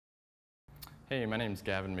Hey, my name's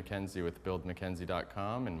Gavin McKenzie with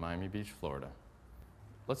buildmckenzie.com in Miami Beach, Florida.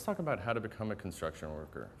 Let's talk about how to become a construction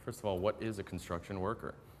worker. First of all, what is a construction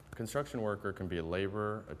worker? A construction worker can be a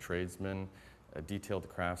laborer, a tradesman, a detailed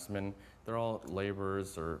craftsman. They're all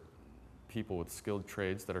laborers or people with skilled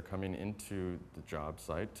trades that are coming into the job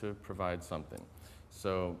site to provide something.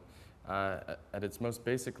 So at its most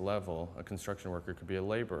basic level, a construction worker could be a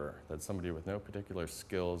laborer. That's somebody with no particular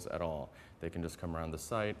skills at all. They can just come around the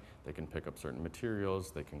site, they can pick up certain materials,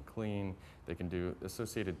 they can clean, they can do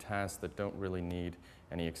associated tasks that don't really need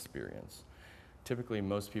any experience. Typically,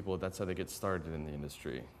 most people, that's how they get started in the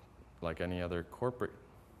industry. Like any other corporate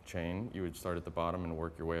chain, you would start at the bottom and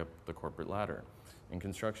work your way up the corporate ladder. In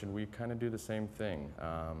construction, we kind of do the same thing.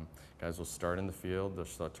 Guys will start in the field, they'll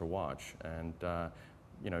start to watch, and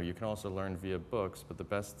you can also learn via books, but the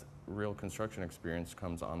best real construction experience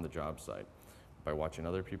comes on the job site. By watching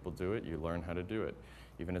other people do it, you learn how to do it.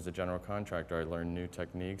 Even as a general contractor, I learn new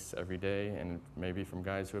techniques every day, and maybe from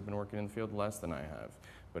guys who have been working in the field less than I have.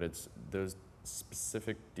 But it's those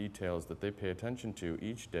specific details that they pay attention to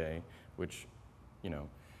each day, which,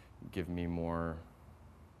 give me more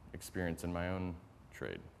experience in my own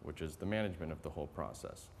trade, which is the management of the whole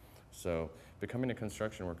process. So becoming a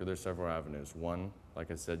construction worker, there's several avenues. One, like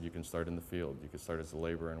I said, you can start in the field. You can start as a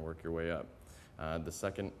laborer and work your way up. The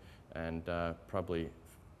second and probably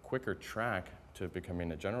quicker track to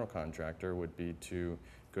becoming a general contractor would be to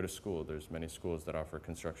go to school. There's many schools that offer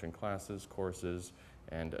construction classes, courses,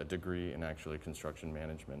 and a degree in actually construction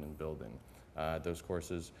management and building. Those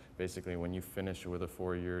courses, basically when you finish with a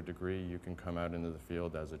 4-year degree, you can come out into the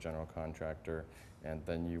field as a general contractor, and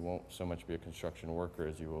then you won't so much be a construction worker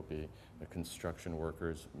as you will be a construction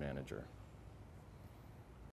workers manager.